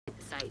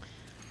site.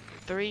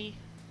 3,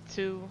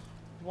 2,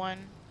 1,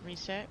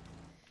 reset.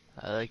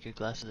 I like your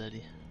glasses,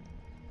 Eddie.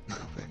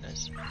 Very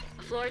nice.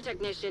 A floor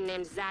technician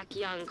named Zach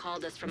Young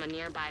called us from a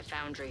nearby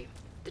foundry.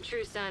 The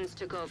True Sons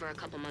took over a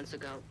couple months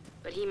ago,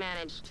 but he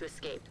managed to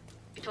escape.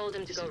 We told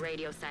him to go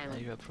radio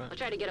silent. You're up front. I'll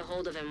try to get a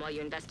hold of him while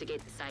you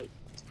investigate the site.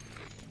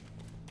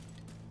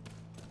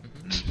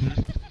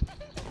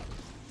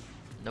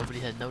 Nobody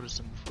had noticed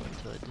him before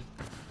until I did.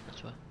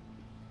 That's why.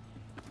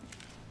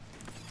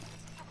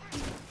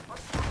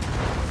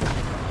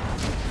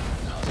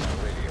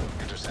 Radio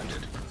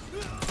intercepted. We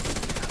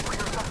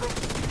hear something?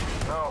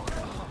 No.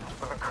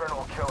 But the Colonel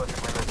will kill us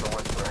if we miss the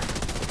whisper.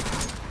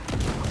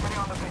 Put me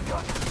on the big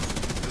gun.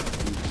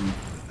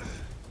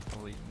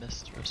 Oh, we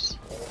missed us.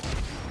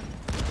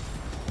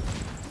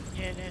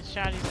 Yeah, there's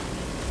shotties in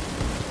there.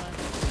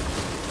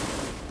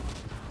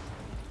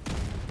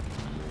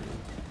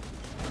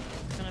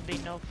 Gonna be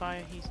no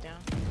fire, he's down.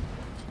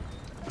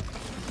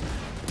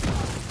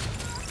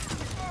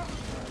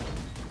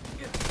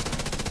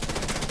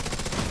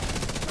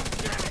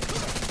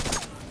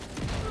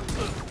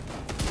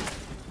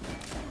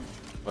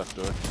 Left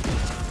door.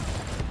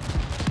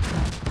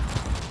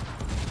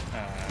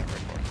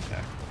 Report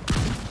attack.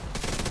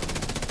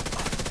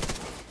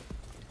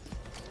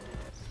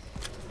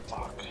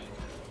 Fuck.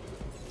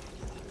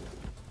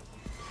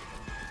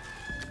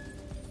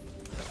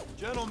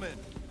 Gentlemen,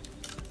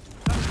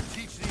 time to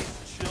teach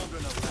these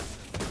children a lesson.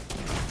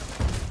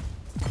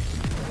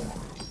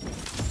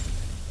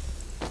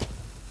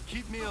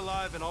 Keep me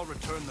alive and I'll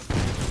return the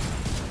favor.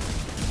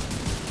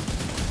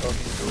 Oh,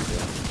 he's still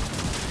down.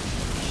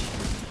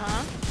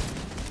 Huh?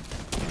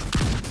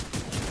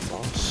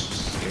 Boss,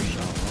 scared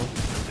out,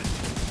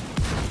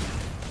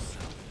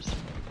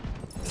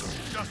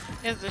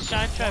 Is the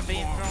shot trap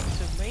being thrown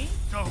to me?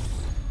 Go.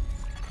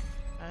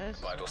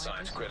 Vital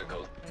signs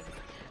critical.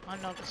 I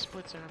know the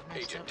splits are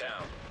messed Agent up.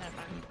 down. Never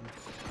mind.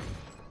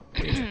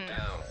 Agent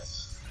down.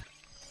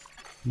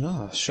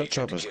 No, shot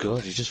trap was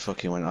good. He just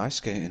fucking went ice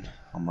skating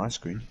on my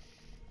screen.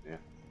 Yeah.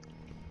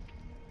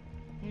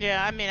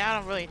 Yeah, I mean, I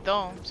don't really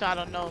throw him, so I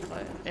don't know if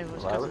it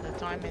was because of the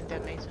timing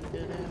that makes him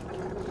do that.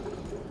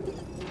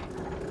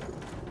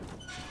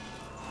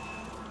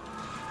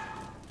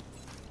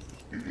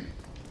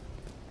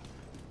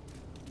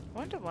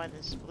 Wonder why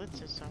the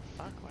splits are so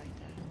fucked like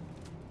that.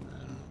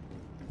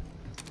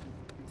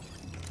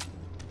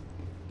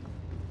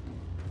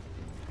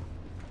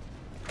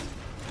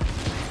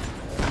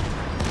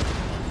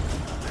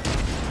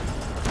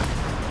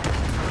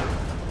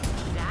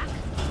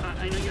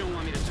 I know you don't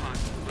want me to talk,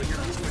 but your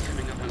people are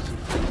coming up on some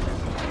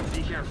things.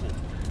 Be careful.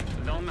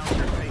 They'll melt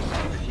your face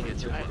off if you get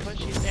too I close.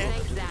 push you there.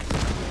 Thanks, Zach.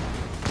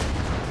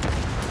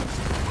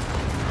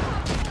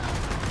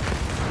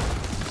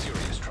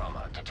 Serious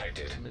trauma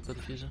detected. Can we put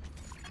the fuse in?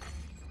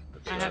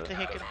 I have to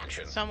hit. Out of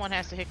action. Someone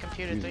has to hit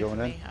computer Who's 3 going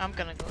for in? me. I'm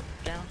gonna go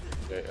down.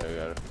 Yeah, I got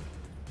it.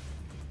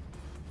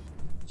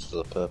 Still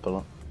a purple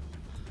on.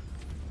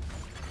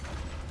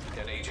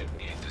 An agent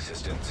needs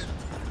assistance.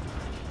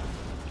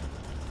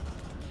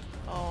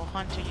 Oh,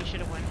 Hunter, you should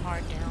have went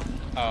hard down.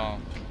 Oh,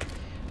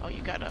 Oh,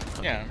 you got up.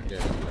 Okay. yeah.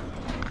 Yeah.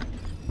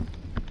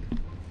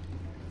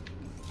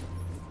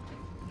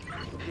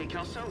 Hey,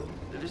 Kelso,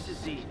 this is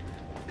Z.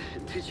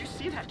 Did you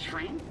see that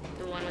train?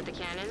 The one with the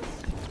cannons?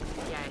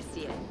 Yeah, I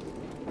see it.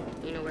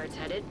 You know where it's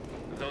headed?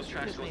 Those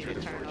tracks Just go need through to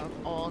the turn forge. off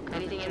all.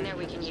 Anything in there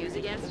we can use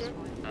against it?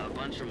 A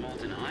bunch of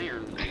molten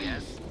iron, I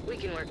guess. We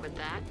can work with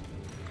that.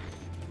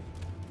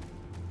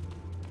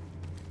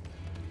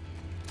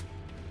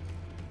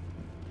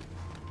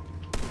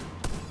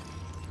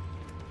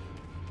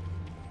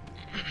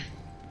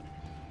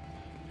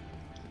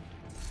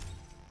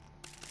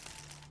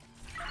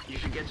 You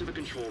should get to the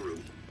control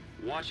room.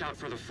 Watch out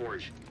for the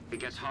forge. It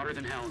gets hotter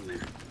than hell in there.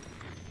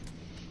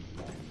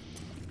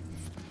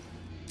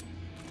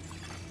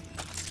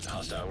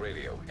 Hostile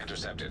radio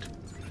intercepted.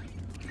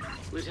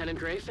 Lieutenant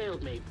Gray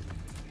failed me.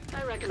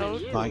 I reckon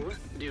Code? you Mike.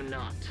 do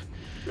not.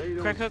 They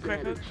don't Crack hook,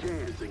 stand crack a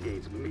chance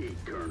against me,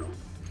 Colonel.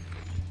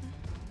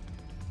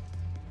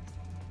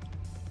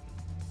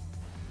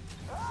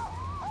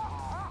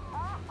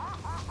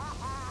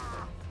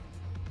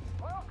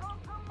 Welcome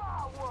to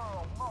my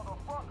world,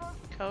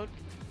 motherfuckers. Code.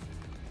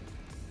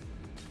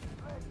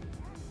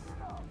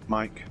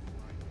 Mike.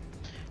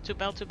 2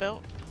 belt, 2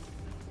 belt.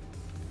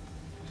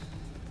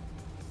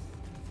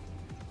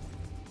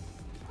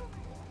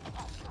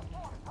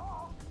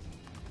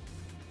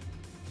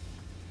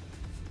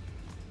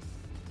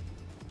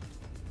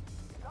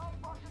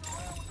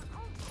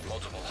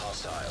 Multiple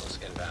hostiles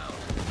inbound.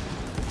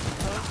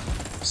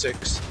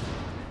 6.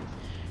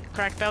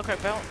 Crack belt,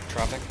 crack belt.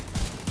 Tropic.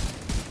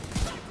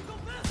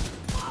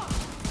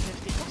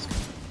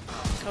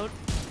 50. Code.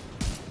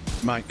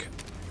 Mike.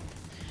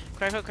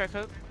 Crack hook, crack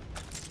hook.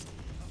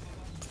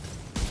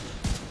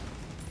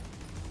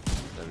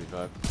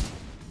 75.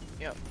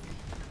 Yep.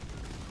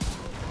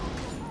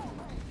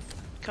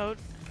 Code.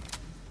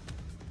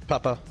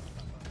 Papa.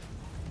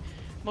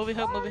 Movie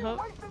hook, movie hook.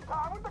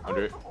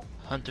 100.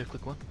 Hunter,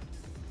 quick one.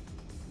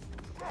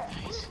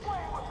 Nice.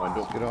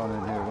 Window. Get on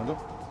in here, window.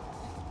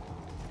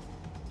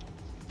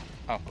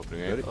 Oh,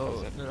 opening Ready? it.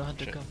 Oh, no,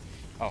 Hunter, Shit. come.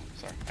 Oh,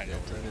 sorry. I know.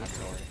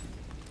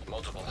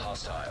 Multiple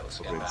hostiles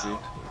Open C.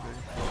 inbound.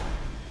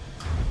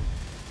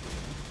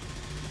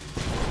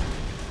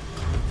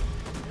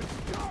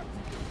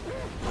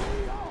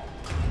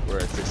 We're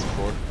at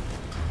 64.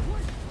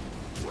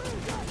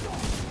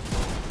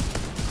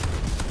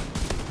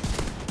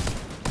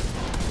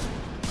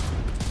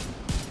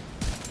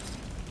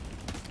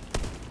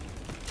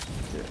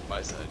 Yeah,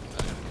 my side.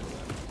 I gotta kill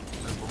that.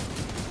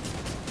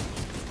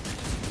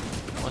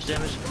 What's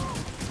damage?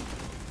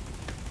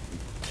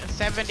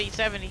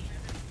 70.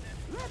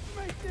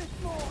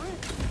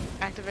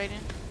 Activating.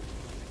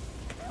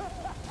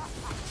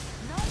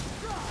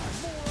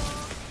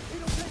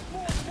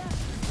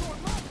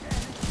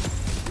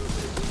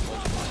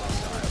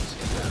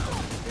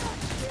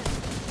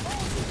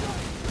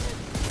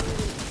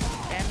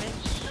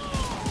 Damage.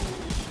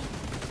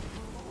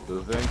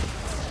 Blue thing.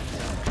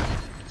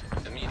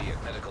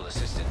 Immediate medical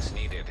assistance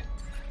needed.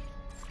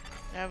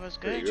 That was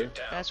Pretty good.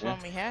 good. That's one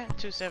we had.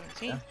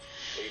 217.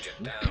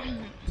 Agent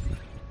down.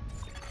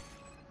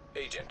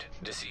 Agent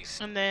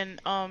deceased. And then,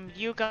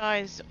 you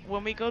guys,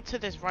 when we go to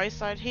this right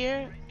side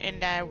here, in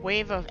that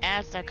wave of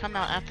ads that come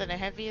out after the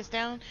heavy is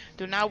down,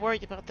 do not worry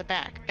about the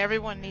back.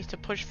 Everyone needs to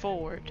push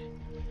forward.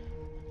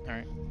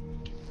 Alright.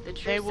 The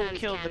True They will Sun's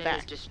kill the cannon back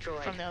is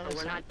destroyed, from the other but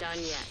we're side. not done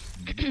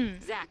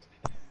yet. Zach,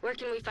 where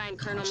can we find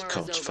Colonel This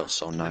coach felt Morozova?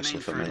 so The nicely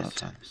main for me that furnace.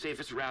 time.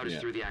 Safest route is Yeah.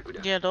 through the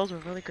aqueduct. Yeah, those were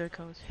really good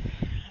codes.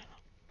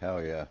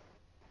 Hell yeah.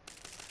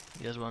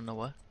 You guys wanna know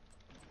what?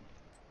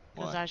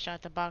 Because I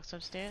shot the box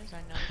upstairs,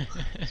 I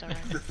know. It's alright.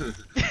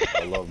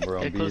 I love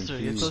bro. Get closer,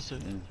 get closer.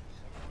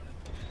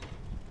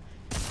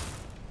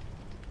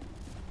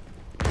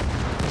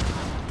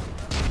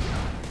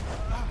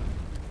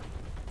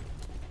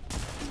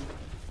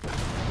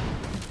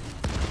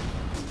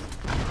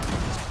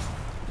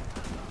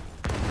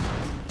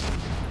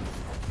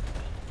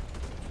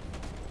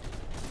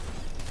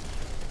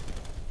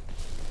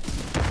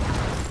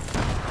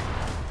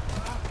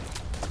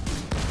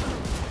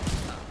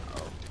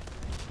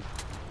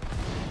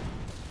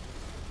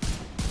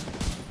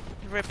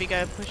 Rip, you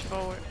gotta push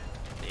forward.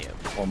 Yeah.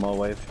 One more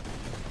wave.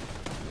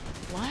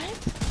 What?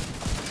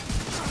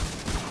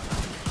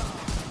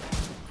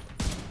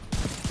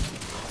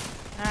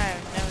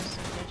 I've never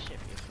seen this shit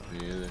before. Me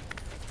either.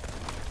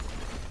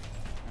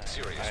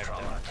 Serious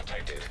trauma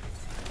detected.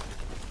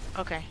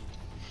 Okay.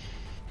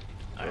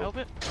 Alright,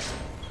 open.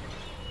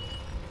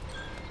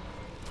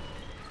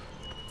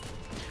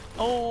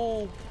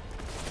 Oh,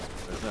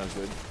 That's not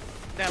good.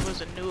 that was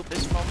the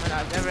noobest moment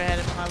I've ever had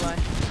in my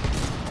life.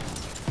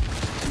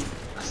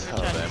 We're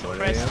trying to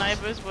suppress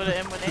snipers with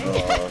an M1A.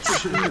 Oh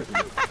shit.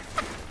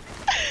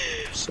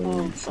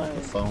 So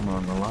fucking phone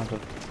on the ladder.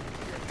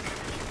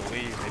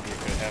 Believe maybe it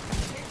could happen.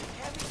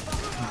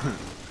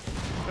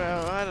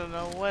 Bro, I don't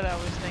know what I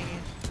was thinking.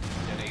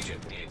 An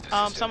agent needs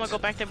assistance. Someone go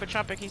back there for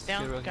Tropic, he's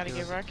down. Get rocket, Gotta get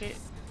get rocket.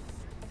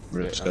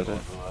 Rip's got it.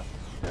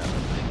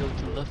 I go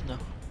to the left now.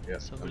 Yeah,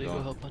 Somebody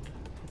go help Hunter.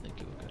 Thank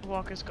you, okay.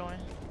 Walker's going.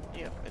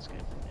 Yep, it's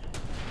good.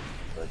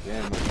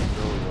 Again, we can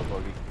go, little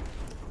buggy.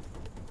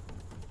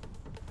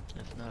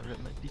 If not, Rip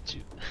might beat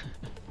you.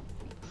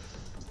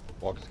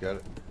 Walker's got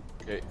it.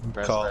 Okay,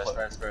 press. I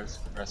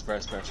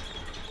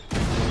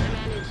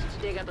managed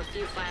to dig up a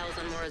few files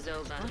on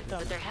Morozova,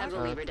 but they're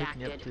heavily Pick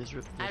me up, redacted. please,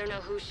 Rip. I don't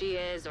know who she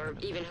is or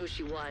even who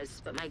she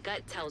was, but my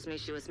gut tells me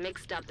she was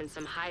mixed up in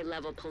some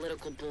high-level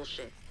political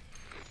bullshit.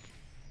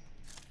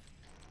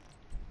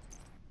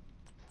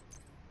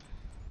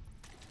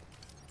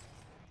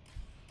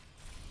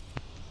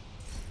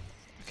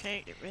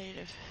 Okay, get ready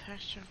to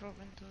fast travel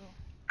window.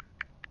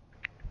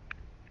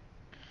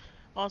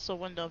 Also,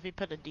 window, if you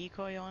put a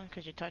decoy on,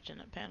 because you're touching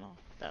the panel,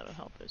 that'll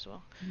help as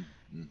well.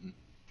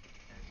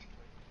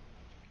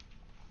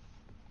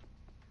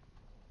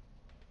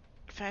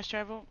 Fast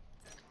travel.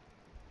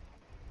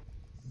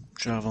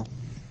 Travel.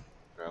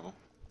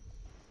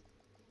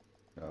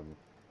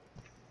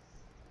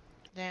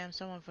 Damn,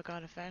 someone forgot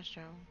to fast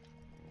travel.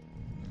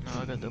 No,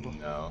 I got double.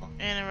 No.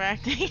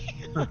 Interacting.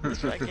 Fucking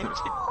Fucking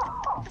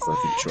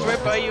troll.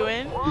 Rip, are you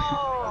in?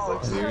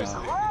 Like,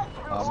 seriously.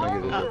 I'm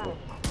gonna get a double.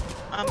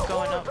 I'm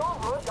going up.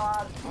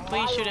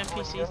 Please shoot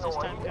NPCs this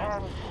time,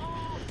 guys.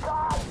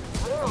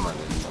 I'm not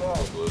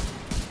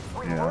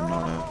in. Yeah, I'm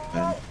not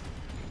in.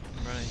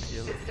 I'm running to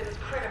yellow.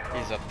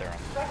 He's up there.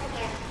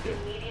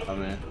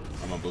 I'm in.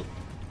 I'm on blue.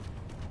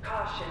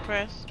 Caution.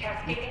 Press.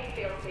 Cascading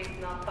failsafe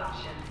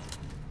malfunctions.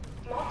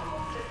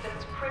 Multiple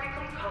systems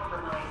critically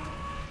compromised.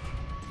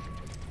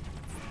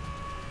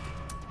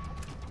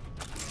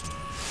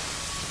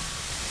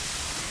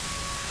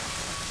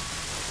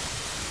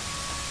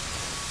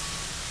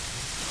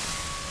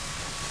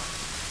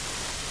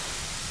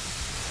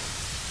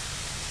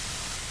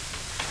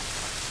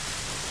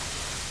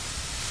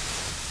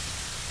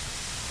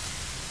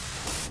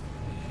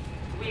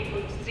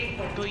 Reboot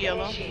sequence Go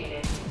yellow.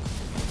 initiated.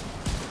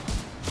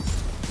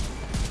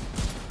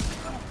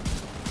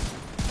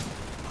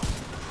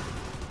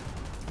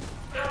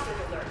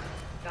 Hazard alert.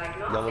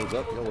 Diagnostic Yellow's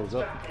up, yellow's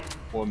up. constructed.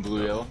 One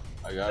blue, yellow.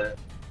 I got it.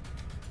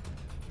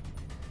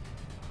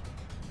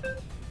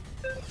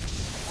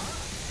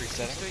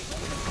 that street.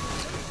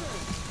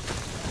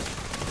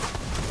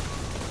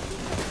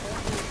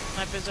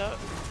 Sniper's up.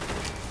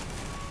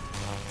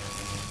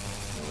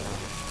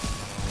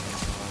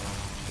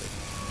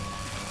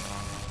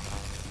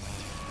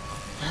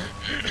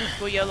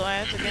 Go yellow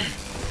ads again.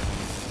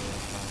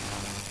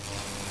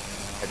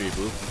 Heavy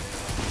blue.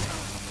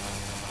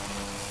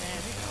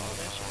 Man, they got all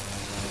that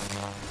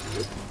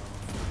shit.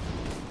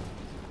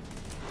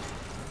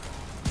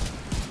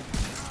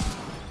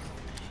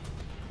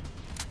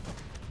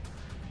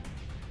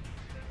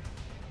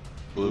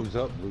 Blue's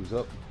up, blue's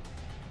up.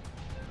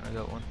 I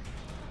got one.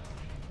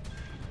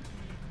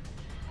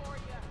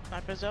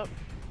 Sniper's up.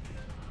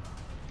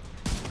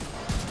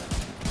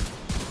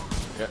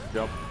 Yeah,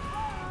 jump.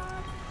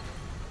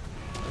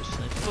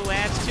 Blue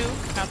ads too.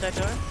 Out that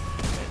door.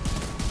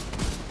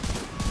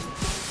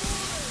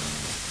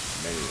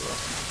 Maybe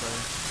left.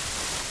 Sorry.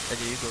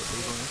 Eddie, you go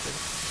this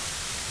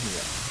way.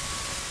 Yeah.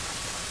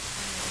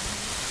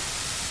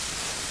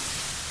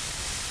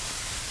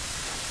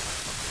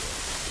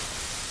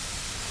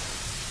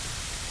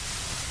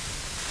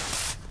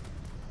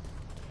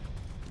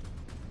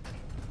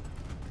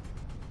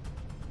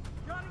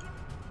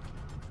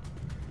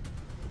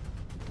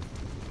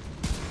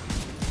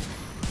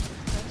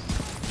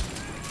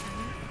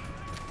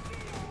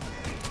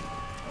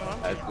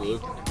 That's blue.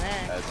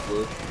 That's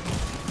blue.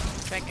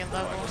 Second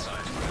level.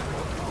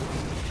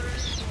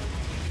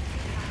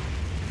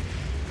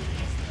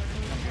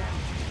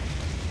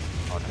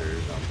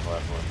 Hunters on the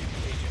platform.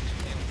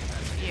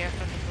 Yeah,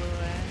 from the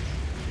blue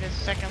ads. There's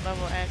second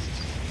level ads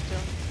still.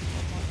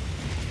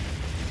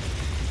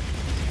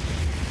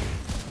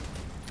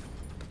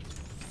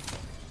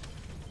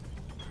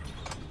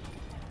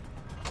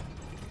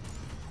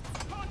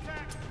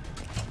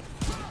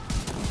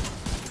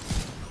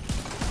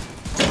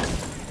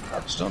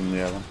 That's done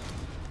the other.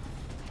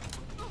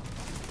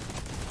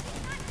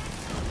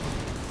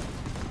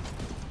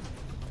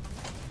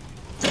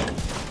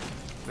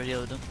 Red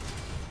yellow done.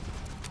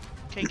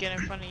 Okay, get in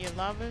front of your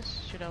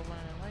lavas. Shoot out one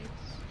of the lights.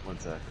 1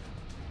 sec.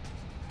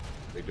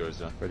 Big door's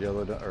done. Red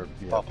yellow done, or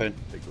yeah, Pop in.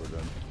 big door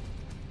done.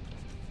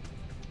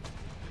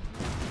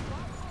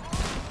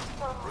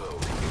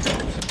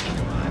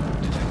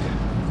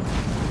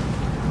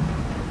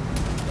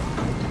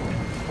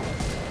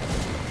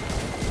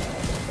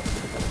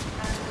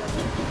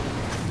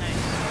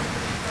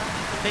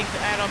 Big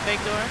add on big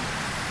door.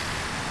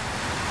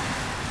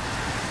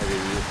 Heavy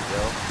blue,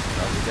 yellow.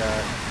 Now we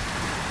got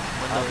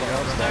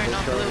Starting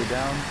on blue.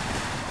 down.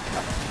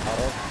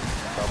 Auto.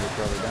 Probably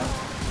Charlie down.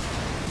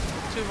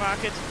 2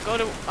 rockets. Go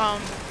to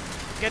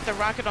get the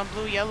rocket on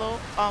blue yellow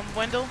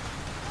window.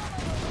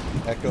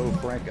 Echo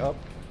Frank up.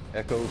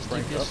 Echo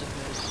Frank up.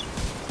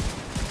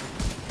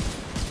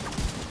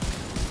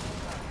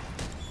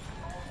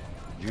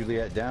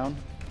 Juliet down.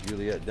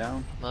 Juliet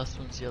down. Last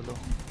one's yellow.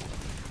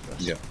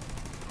 Yeah.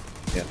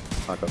 Yeah,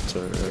 I got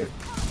to.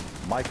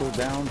 Michael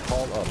down,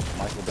 Paul up.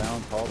 Michael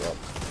down, Paul up.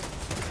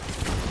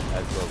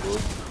 That's well blue.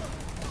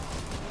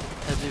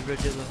 Heavy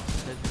red yellow.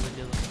 Heavy red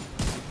yellow.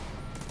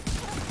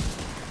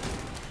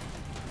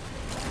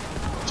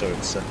 So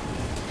it's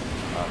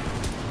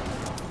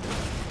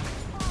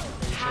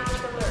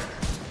Hazard alert.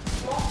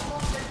 Multiple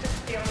system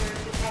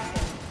failures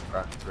detected.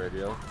 Rocket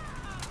radio.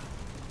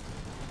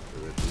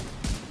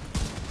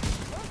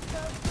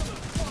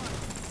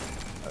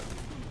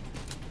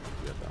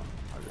 Yeah, down.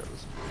 I got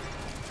this.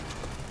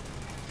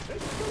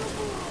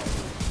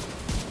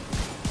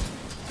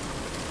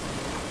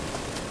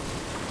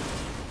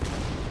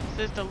 Is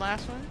this the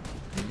last one?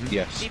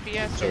 yes.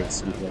 DPS. So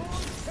it's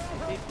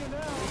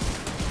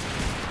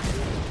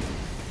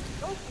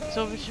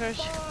Silver Church.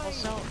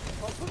 Also.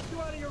 I'll put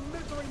you out of your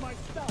misery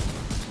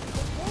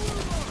myself.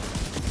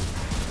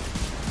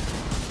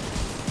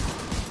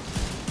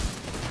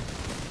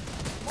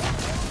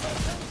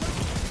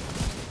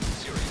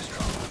 Serious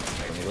trauma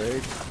detected.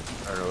 Away.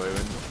 Or away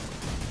window.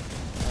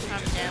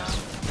 I'm down.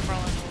 I'm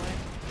crawling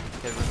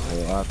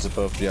away. Adds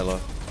above yellow.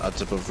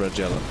 Adds above red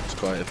yellow. It's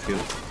quite a few.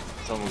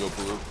 Someone go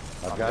blue.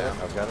 I've got it.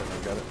 I've got it.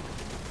 I've got it.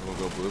 Someone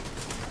go blue.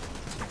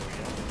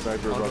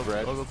 Sniper above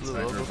red. I'll go blue.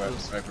 I'll go blue.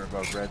 Sniper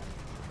above red.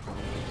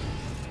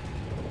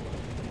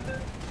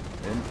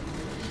 In.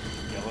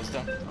 Yellow's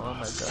done. Oh my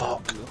god.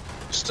 Fuck.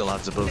 Still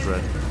adds above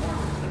red.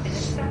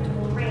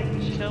 Acceptable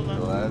range. Kill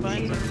them.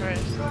 Bind them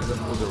first.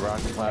 There's a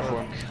rocket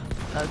platform.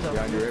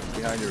 Behind your rip.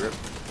 Behind your rip.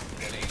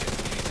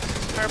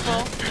 Purple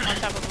on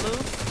top of blue.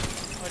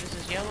 What is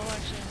this? Yellow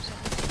actually? Or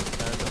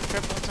something?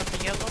 Purple on top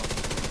of yellow.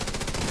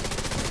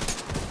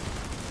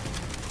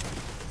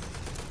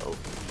 Oh.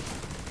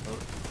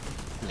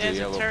 There's a There's a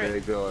yellow turret.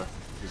 big door.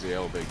 There's a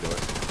yellow big door.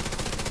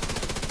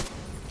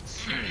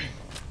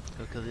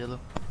 Go kill yellow.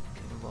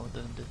 Can move on with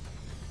them.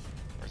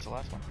 Where's the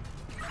last one?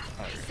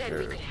 I said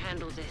we could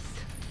handle this.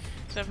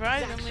 Zach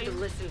Surprisingly, should have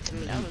listened to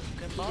me. that was a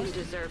good He boss. didn't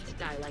deserve to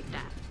die like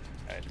that.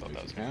 I thought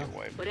that was gonna be a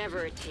wipe.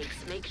 Whatever it takes,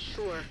 make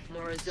sure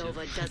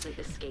Morozova doesn't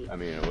escape. I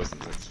mean, it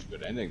wasn't such a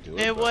good ending to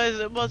it. It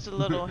but- was a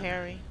little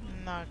hairy.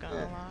 I'm not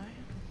gonna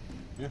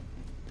Yeah.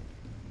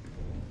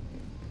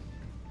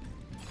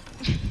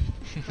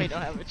 lie. We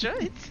don't have a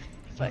choice.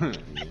 Fuck.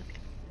 Yeah.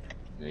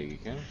 Yeah, you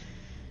can.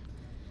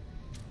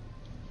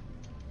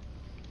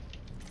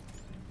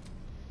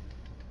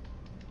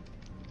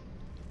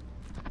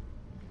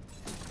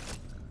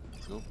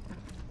 Nope.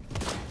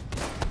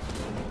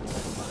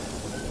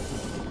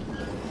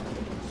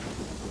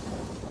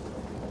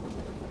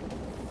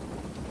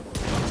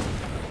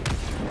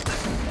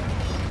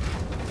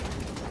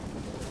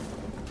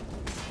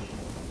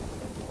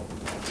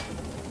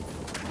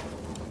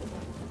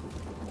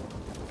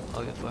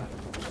 I'll get fire.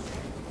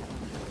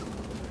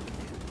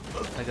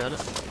 I got it.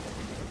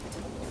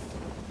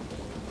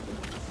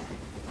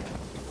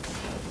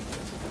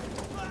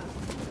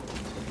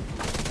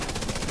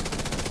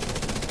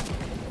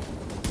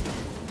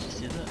 Did you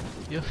see that?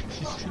 Yo, did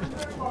you see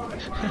that?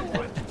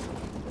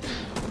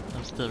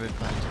 I'm still right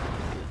behind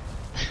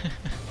you.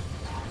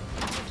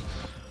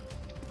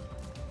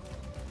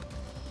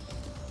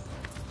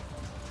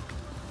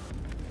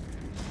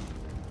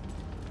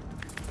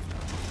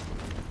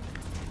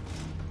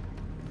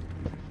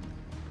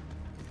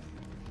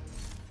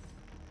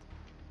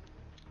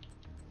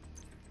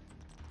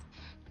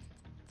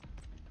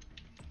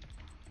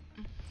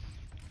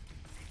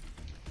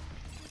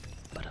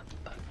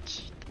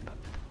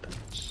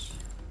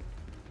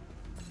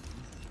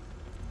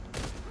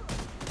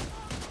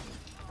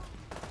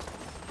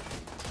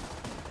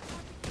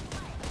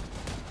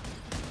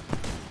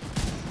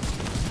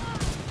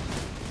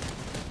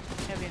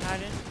 Heavy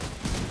hiding.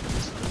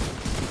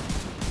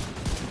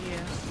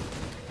 Yeah.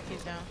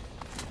 He's down.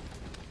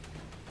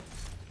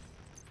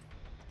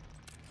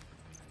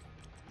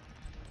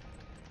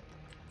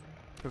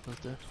 Purple's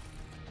dead.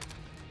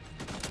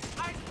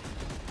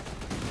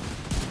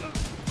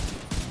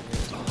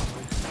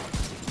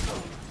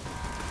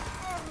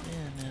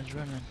 Yeah, man, it's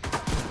running.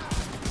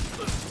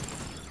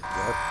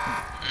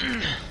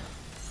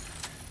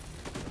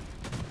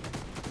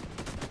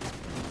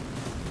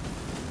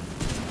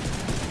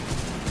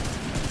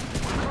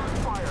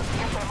 Fire!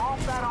 Get them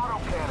off that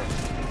autocannon!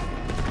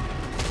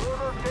 Move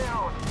her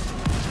down!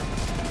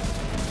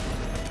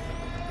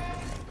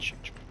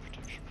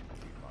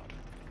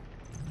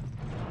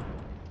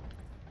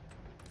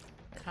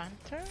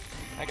 Hunter?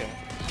 I got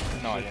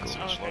it. No, I didn't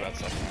switch. Okay. That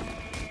second.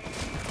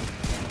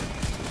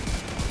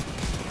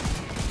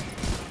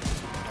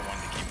 I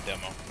wanted to keep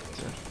demo.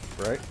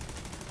 Right?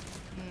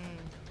 Hmm.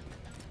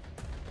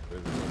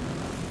 Where's it?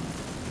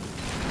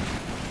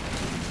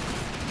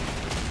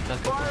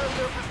 Back up. Fire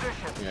their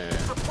position! Yeah, yeah.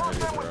 Support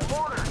them with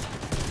mortars!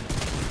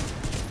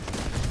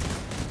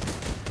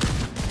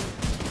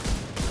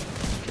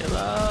 Kill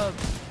up!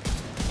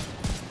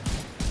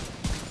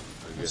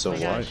 So We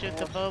gotta what? shoot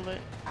the bullet.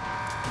 So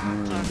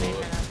Mm, I'm maybe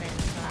not paying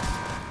attention.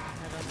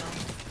 I don't know.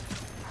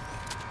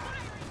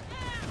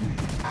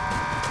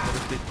 Got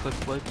a big quick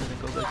wipe and then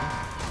go back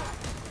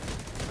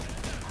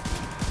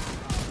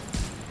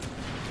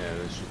Yeah,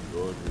 let's shoot the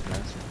road with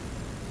Clancy.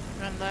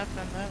 Run left,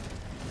 run left.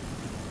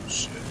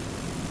 shit.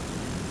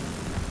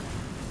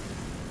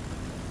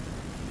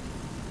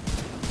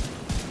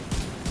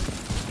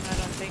 I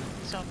don't think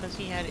so, because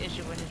he had an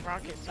issue with his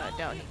rocket, so I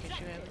doubt he can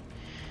shoot him. in.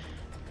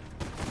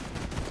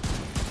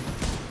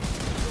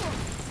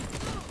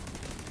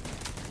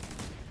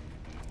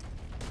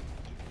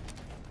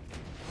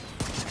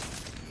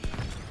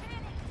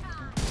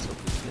 So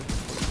please get.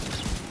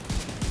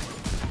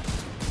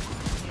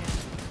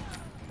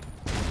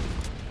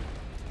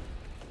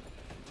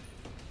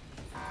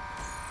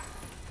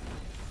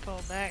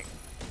 Pull back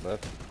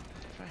Left.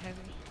 for heavy.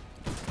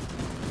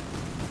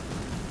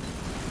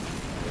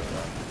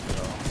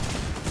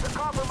 They're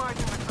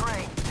compromising the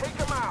train! Take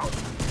them out!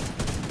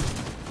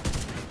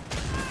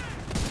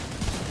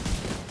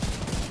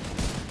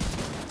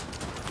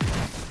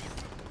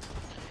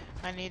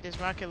 I need this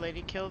rocket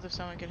lady killed if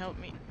someone can help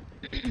me.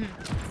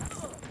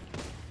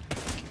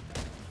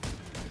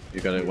 You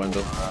got it,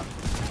 Wendell?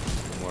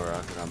 One more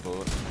rocket on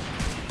bullet.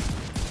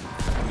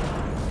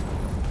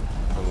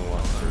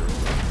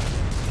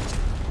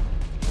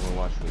 Someone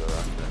watch for the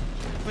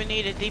rocket. We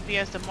need a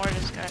DPS to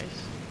mortars, guys.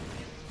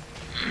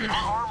 Our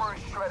armor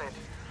is shredded.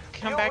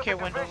 Come Deal back with here,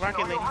 the Wendell. division,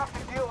 Rocket or lady. you'll have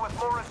to deal with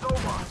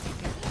Morozova.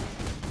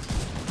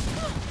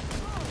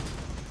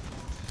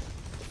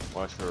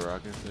 Watch for a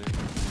rocket, please.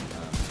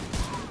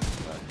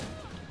 Back.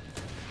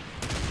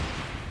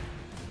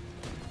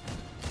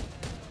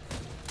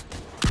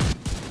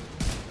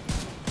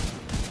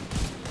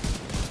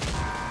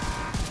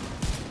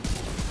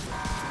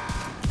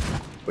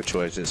 Which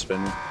way is it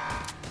spinning? Yeah,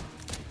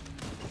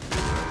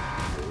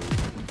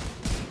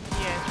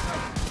 it's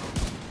right.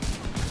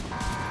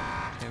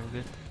 Okay, we're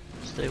good.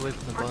 Stay away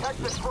from the boss, Protect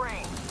the please.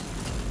 train.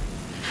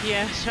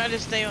 Yeah, try to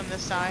stay on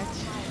this side.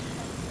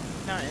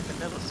 Not in the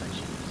middle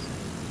section.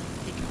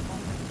 He can fall.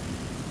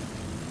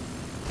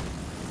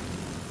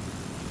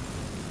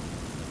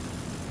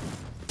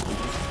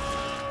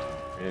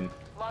 In.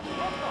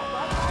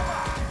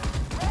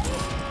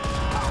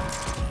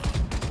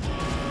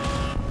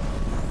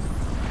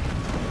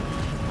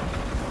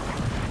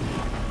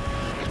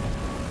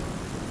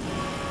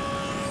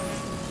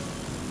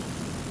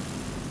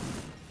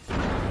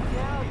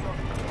 Yeah,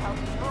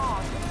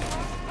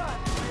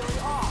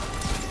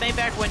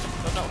 back when.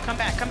 Oh, no, come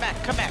back, come back,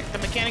 come back. The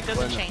mechanic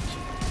doesn't change.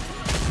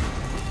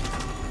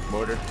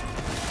 Mortar.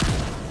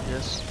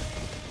 Yes.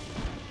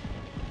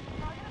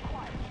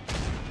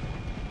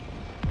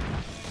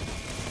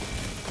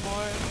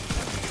 More.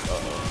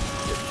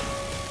 Yep.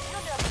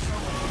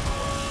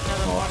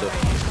 Another mortar.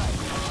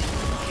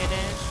 Get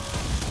in.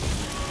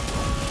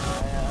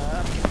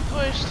 Get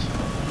pushed.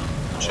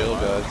 Chill,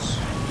 guys.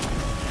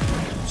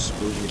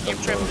 Smoothly You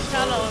trip the controlled.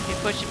 tunnel if you're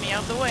pushing me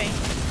out the way.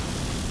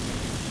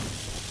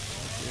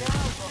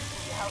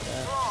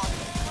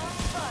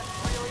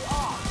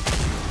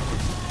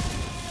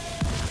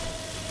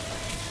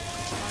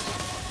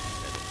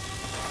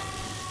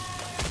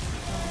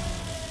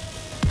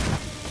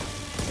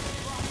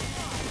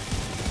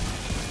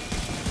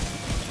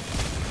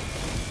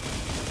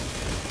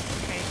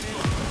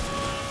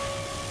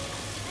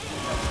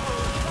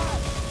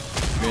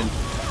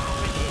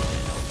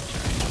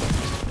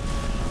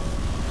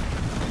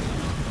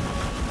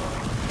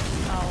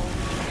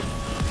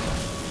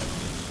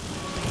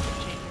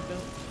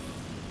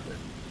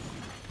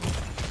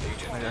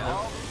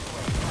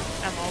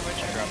 I'm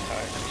overcharged.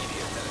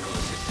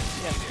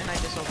 Yep, and I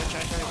just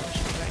overcharged every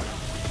pushing me right now.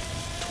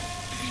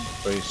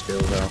 3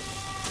 skills out.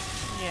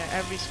 Yeah,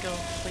 every skill,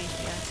 please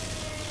be active.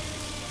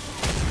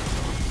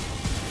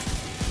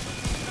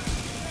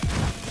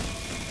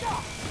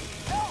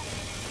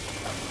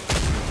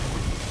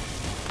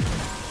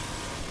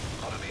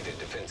 Automated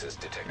defenses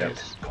detected.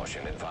 Yes.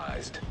 Caution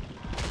advised.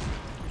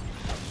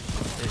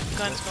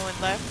 Gun's going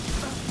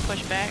left.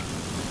 Push back.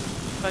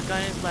 But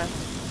gun is left.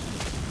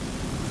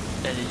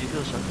 Hey, did you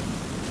kill something?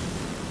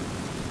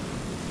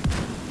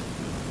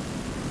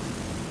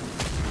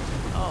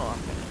 Oh,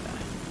 I'm gonna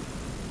die.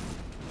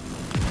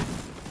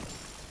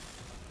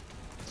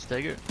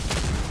 Stagger?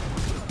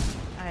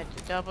 I had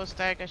to double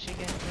stack. I should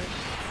get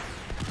pushed.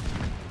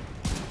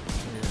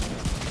 Yeah.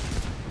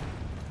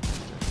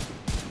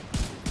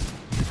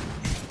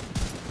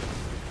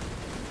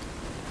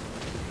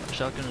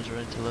 Shotgun is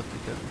running to left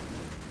pick up.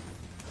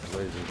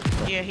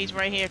 Yeah, he's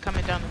right here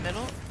coming down the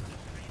middle.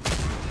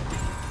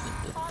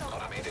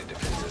 Automated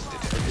defenses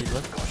detected. He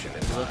left. Caution He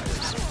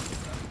advised. left.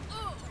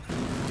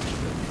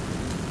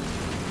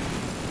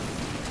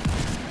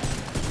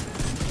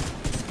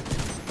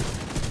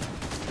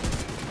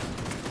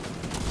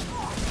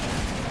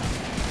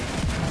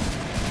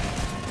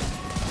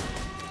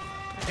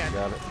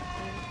 Got it.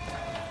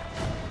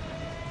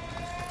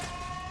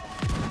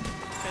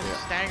 Because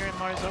stagger and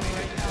Mars over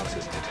right now.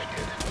 Defenses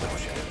detected.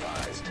 Caution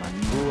advised.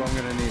 Ooh, I'm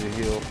gonna need a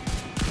heal.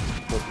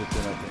 Put this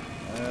in, I think.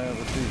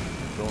 Let's see.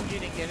 Going. You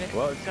didn't get it.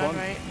 Well, it's Gun fun.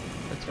 right.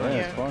 That's Yeah, fine.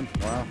 it's fun.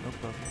 Wow. No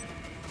problem.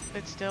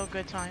 It's still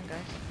good time,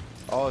 guys.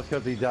 Oh, it's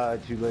because he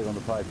died too late on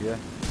the pipe, yeah?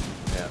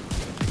 Yeah.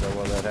 Is that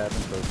why that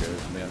happened? Okay,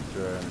 I mean, I'm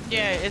sure I understand.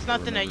 Yeah, it's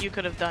nothing that you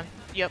could have done.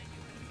 Yep.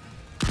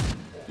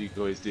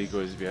 Decoys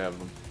if you have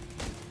them.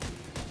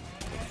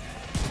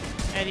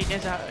 Eddie,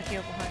 there's a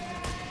heal behind you.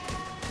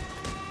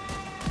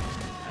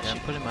 Yeah, I'm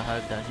putting my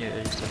hive down here,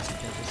 Eddie, so I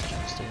can just try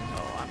to stay in.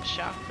 Oh, I'm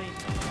shocked. Please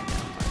don't.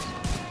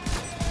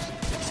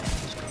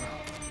 Let's go.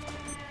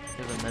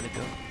 You have a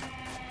medico.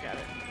 Got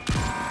it.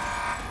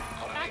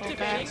 Automated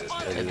back. defenses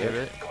Take detected.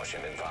 it.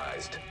 Caution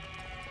advised.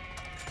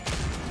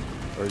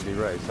 Or is he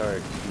right?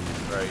 Sorry.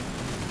 He's right.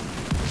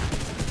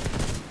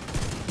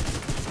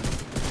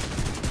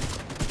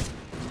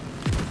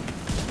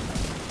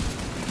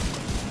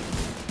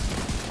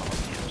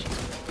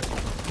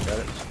 Got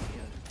it.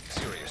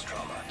 Serious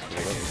trauma Yeah,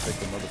 let me pick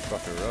the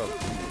motherfucker up.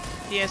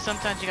 Yeah,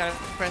 sometimes you gotta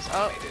press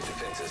up. Automated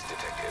defenses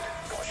detected.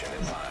 Caution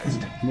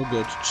advised. We're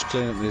good. Just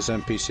clean up these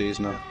NPCs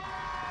now.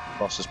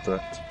 Boss is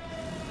prepped.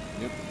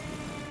 Yep.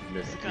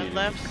 Missed the Gun key.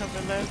 left,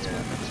 cover left.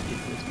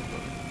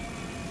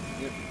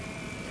 Yep.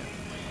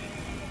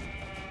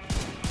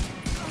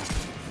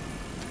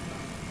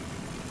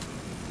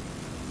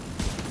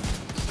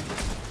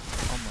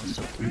 Almost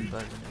up to 5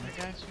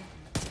 I got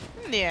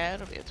you. Yeah,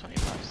 it'll be a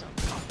 25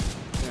 something.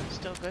 Yeah.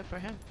 Still good for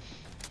him.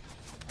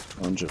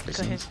 100%.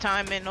 Cut his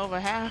time in over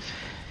half.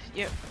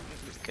 Yep,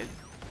 it's good.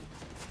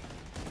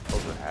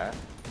 Over half?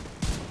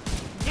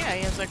 Yeah,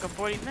 he has like a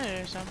 40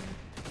 minute or something.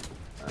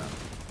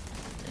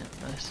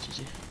 Yeah, nice,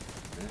 GG.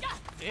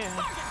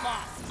 Yeah.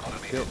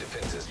 Automated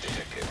defenses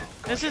detected.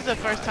 This is the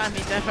first time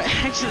he's ever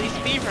actually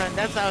speedrun.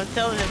 That's why I was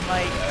telling him,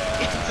 like,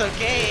 it's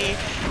okay.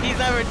 He's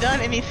never done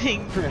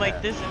anything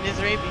like this in this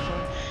raid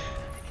before.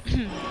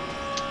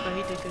 But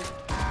he did good.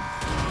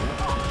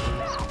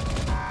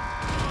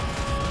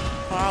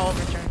 Oh, I'll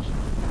overcharge.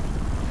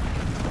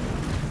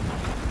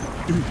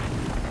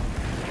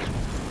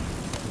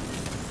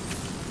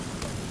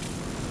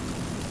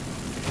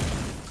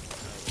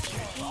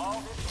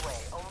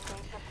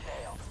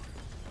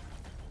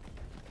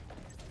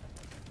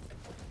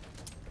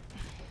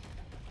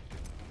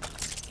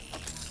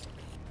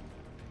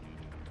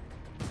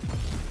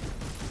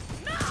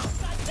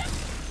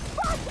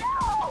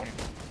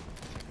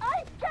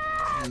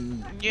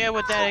 Yeah,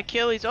 with that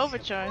Achilles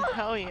overcharge,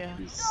 hell yeah.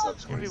 He's a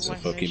Everyone's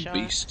fucking shot.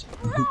 beast.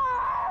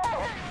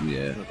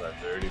 Yeah. About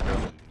 30, bro.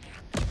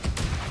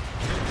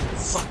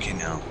 Fucking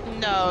hell.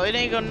 No, it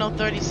ain't gonna know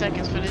 30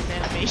 seconds for this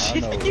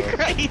animation. I know, You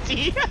right?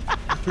 crazy.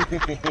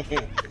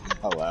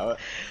 Allow it.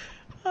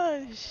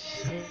 Oh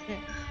shit.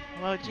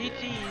 Well,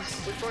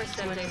 GG's. We forced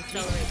them to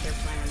accelerate their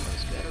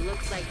plans, but it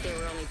looks like they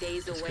were only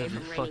days It's away gonna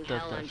be from raining fucked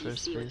up hell on that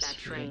first GC with base. that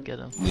We didn't train. get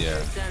him. Yeah. Their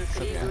guns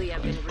could easily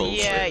have been Bullshit.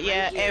 reached Yeah, right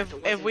yeah. here If it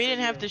we wasn't didn't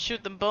for have you. to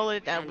shoot the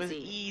bullet, that And was Z.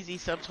 easy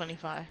sub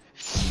 25.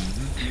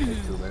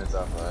 Take 2 minutes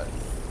off of that.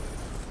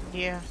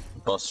 Yeah.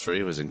 Boss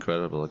 3 was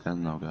incredible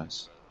again, though,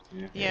 guys.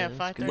 Yeah. Yeah, that's It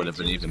 532 would have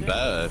been was even good.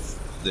 better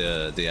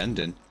if the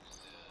ending.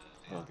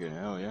 Fucking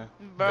hell, yeah.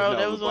 Bro, No,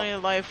 there the was boss- only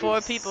like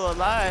 4 people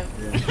alive.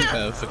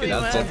 Yeah, fucking We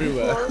ads went-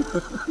 everywhere.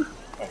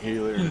 A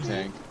healer and a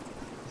tank.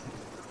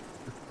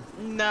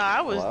 No, I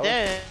was Hello?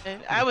 dead.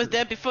 I was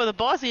dead before the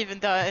boss even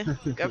died.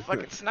 Got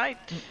fucking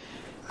sniped.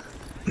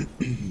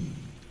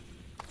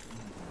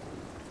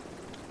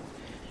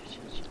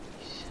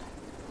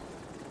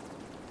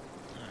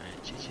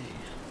 Alright, GG.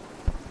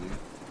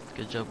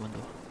 Good job,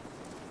 Wendell.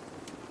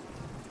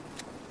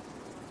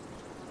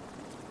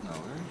 No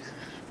worries.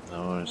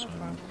 No worries, No man.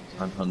 problem,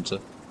 I'm Hunter.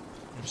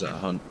 Is that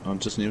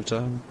Hunter's new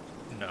time?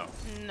 No.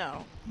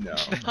 No. No.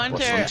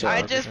 Hunter, Hunter?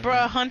 I just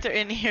brought Hunter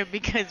in here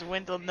because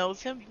Wendell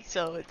knows him,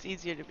 so it's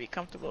easier to be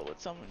comfortable with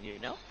someone you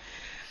know.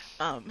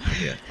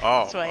 Yeah.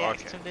 Oh, That's why I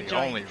asked okay. him to The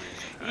join. only reason.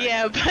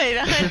 Yeah, but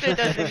Hunter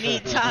doesn't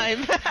need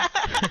time.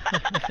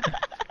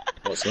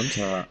 What's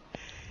Hunter at?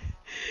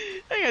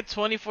 I got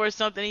 24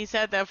 something. He's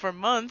had that for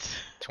months,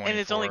 and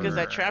it's only because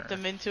I trapped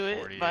him into it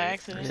 48 by or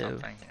accident. Yeah,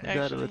 something. we got it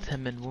Actually. with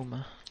him and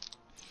Wuma.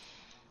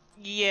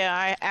 Yeah,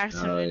 I asked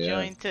him Oh, to yeah.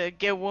 join to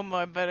get one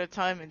more better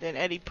time, and then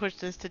Eddie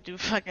pushed us to do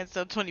fucking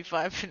sub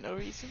 25 for no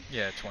reason.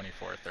 Yeah,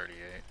 24-38.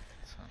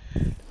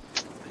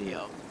 So.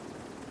 Yo.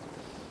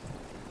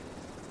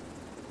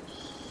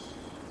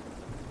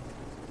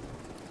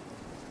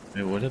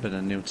 It would have been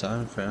a new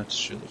time if I had to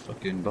shoot the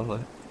fucking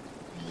bullet.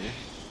 Yeah.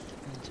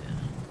 Yeah.